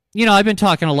I've been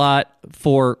talking a lot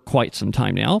for quite some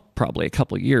time now, probably a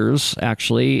couple of years,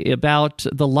 actually, about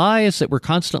the lies that we're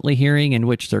constantly hearing, in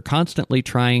which they're constantly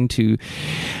trying to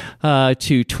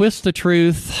twist the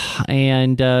truth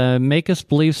and make us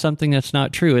believe something that's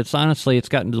not true. It's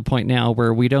gotten to the point now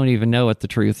where we don't even know what the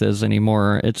truth is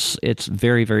anymore. It's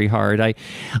very, very hard.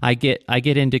 I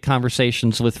get into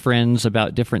conversations with friends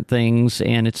about different things,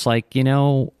 and it's like,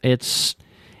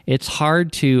 it's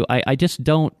hard to, I just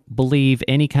don't believe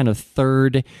any kind of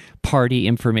third-party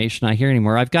information I hear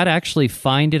anymore. I've got to actually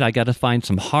find it. I got to find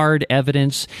some hard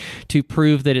evidence to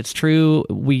prove that it's true.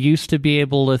 We used to be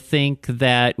able to think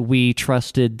that we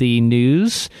trusted the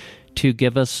news to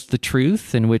give us the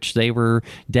truth, in which they were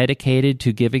dedicated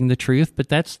to giving the truth, but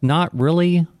that's not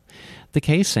really the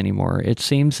case anymore. It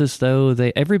seems as though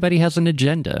everybody has an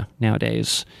agenda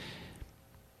nowadays.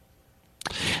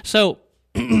 So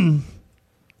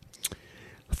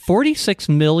 46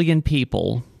 million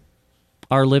people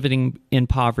are living in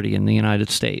poverty in the United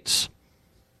States.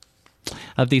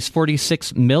 Of these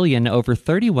 46 million, over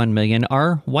 31 million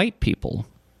are white people.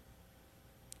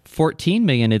 14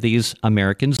 million of these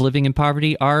Americans living in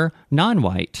poverty are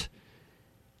non-white.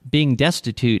 Being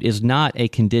destitute is not a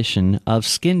condition of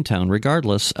skin tone,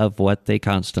 regardless of what they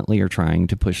constantly are trying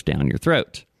to push down your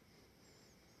throat.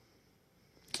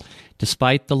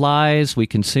 Despite the lies we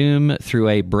consume through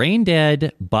a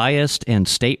brain-dead, biased, and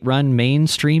state-run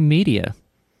mainstream media,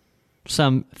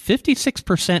 some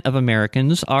 56% of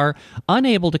Americans are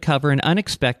unable to cover an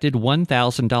unexpected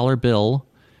 $1,000 bill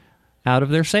out of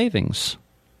their savings.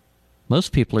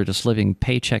 Most people are just living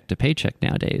paycheck to paycheck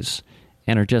nowadays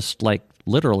and are just like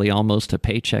literally almost a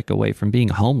paycheck away from being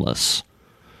homeless.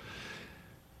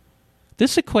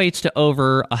 This equates to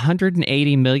over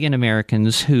 180 million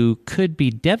Americans who could be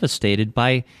devastated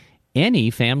by any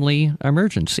family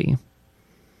emergency.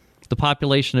 The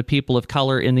population of people of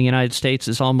color in the United States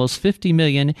is almost 50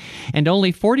 million, and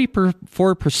only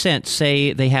 44%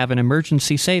 say they have an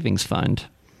emergency savings fund.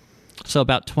 So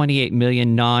about 28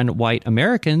 million non-white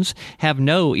Americans have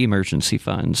no emergency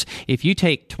funds. If you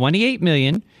take 28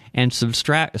 million and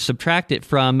subtract it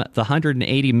from the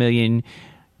 180 million,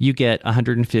 you get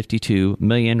 152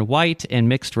 million white and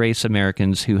mixed race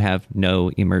Americans who have no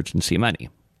emergency money.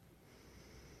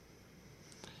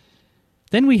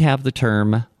 Then we have the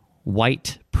term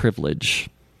white privilege.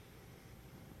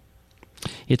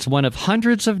 It's one of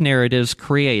hundreds of narratives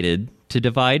created to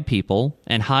divide people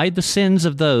and hide the sins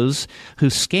of those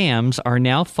whose scams are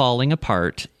now falling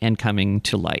apart and coming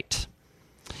to light.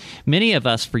 Many of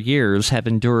us for years have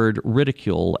endured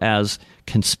ridicule as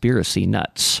conspiracy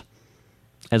nuts,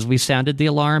 as we sounded the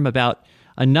alarm about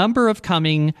a number of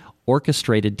coming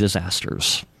orchestrated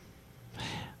disasters.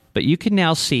 But you can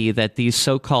now see that these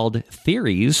so-called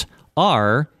theories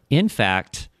are, in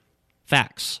fact,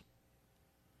 facts.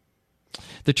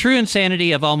 The true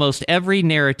insanity of almost every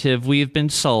narrative we've been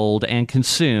sold and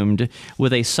consumed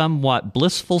with a somewhat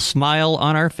blissful smile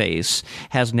on our face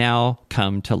has now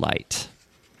come to light.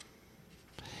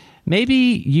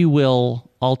 Maybe you will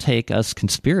all take us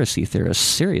conspiracy theorists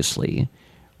seriously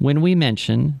when we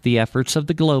mention the efforts of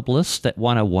the globalists that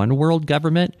want a one-world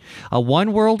government, a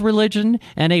one-world religion,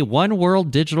 and a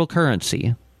one-world digital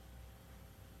currency.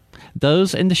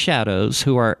 Those in the shadows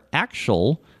who are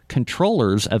actual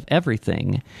controllers of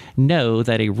everything know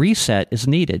that a reset is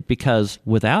needed, because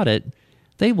without it,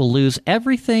 they will lose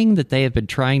everything that they have been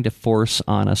trying to force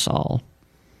on us all.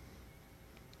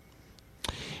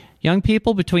 Young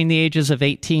people between the ages of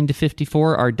 18 to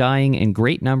 54 are dying in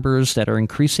great numbers that are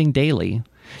increasing daily.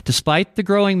 Despite the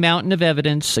growing mountain of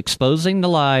evidence exposing the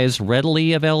lies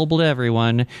readily available to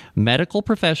everyone, medical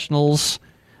professionals,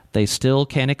 they still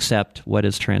can't accept what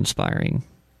is transpiring.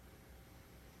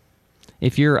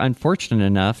 If you're unfortunate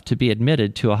enough to be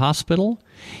admitted to a hospital,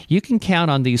 you can count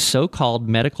on these so-called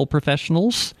medical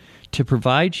professionals to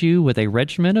provide you with a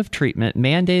regimen of treatment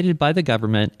mandated by the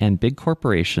government and big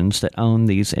corporations that own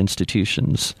these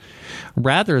institutions,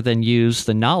 rather than use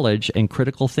the knowledge and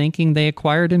critical thinking they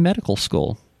acquired in medical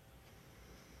school.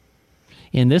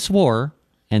 In this war,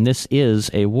 and this is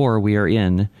a war we are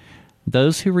in,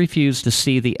 those who refuse to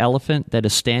see the elephant that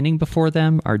is standing before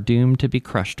them are doomed to be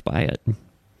crushed by it.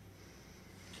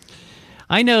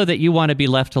 I know that you want to be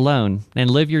left alone and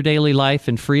live your daily life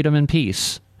in freedom and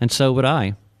peace, and so would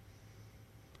I.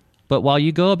 But while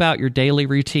you go about your daily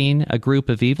routine, a group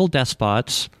of evil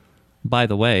despots, by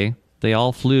the way, they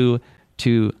all flew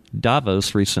to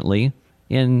Davos recently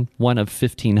in one of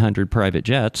 1,500 private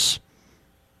jets.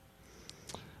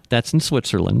 That's in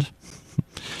Switzerland.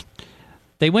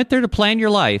 They went there to plan your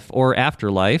life or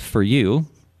afterlife for you.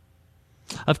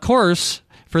 Of course,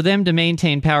 For them to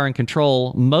maintain power and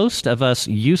control, most of us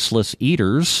useless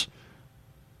eaters,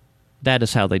 that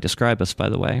is how they describe us, by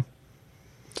the way,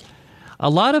 a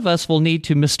lot of us will need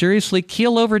to mysteriously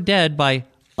keel over dead by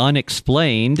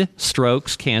unexplained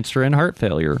strokes, cancer, and heart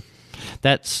failure.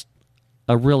 That's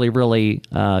a really, really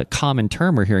common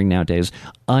term we're hearing nowadays,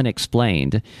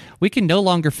 unexplained. We can no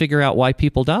longer figure out why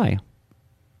people die.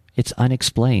 It's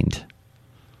unexplained.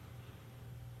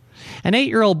 An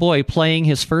 8-year-old boy playing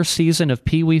his first season of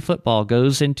Pee Wee football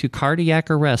goes into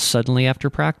cardiac arrest suddenly after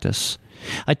practice.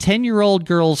 A 10-year-old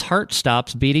girl's heart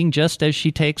stops beating just as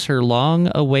she takes her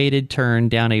long-awaited turn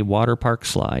down a water park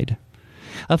slide.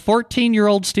 A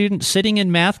 14-year-old student sitting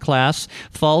in math class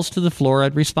falls to the floor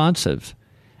unresponsive.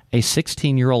 A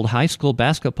 16-year-old high school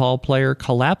basketball player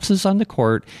collapses on the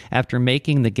court after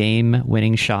making the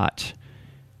game-winning shot.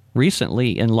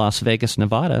 Recently in Las Vegas,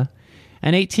 Nevada,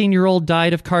 an 18-year-old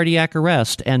died of cardiac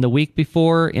arrest, and the week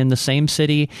before, in the same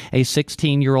city, a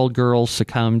 16-year-old girl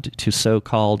succumbed to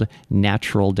so-called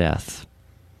natural death.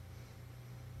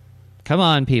 Come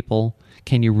on, people.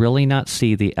 Can you really not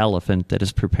see the elephant that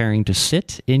is preparing to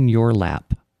sit in your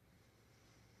lap?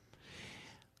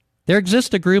 There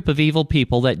exists a group of evil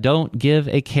people that don't give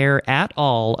a care at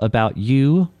all about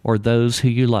you or those who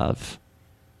you love.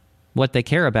 What they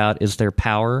care about is their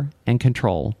power and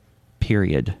control,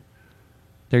 period.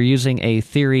 They're using a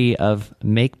theory of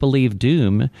make-believe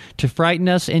doom to frighten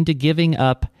us into giving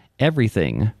up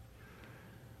everything.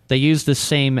 They use the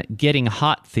same getting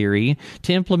hot theory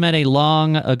to implement a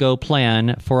long-ago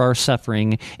plan for our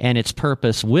suffering, and its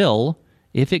purpose will,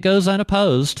 if it goes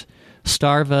unopposed,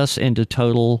 starve us into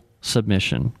total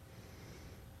submission.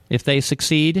 If they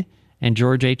succeed, and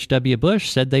George H.W. Bush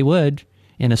said they would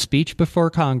in a speech before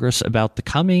Congress about the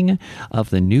coming of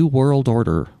the New World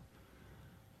Order,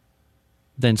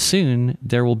 then soon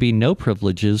there will be no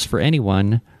privileges for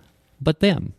anyone but them.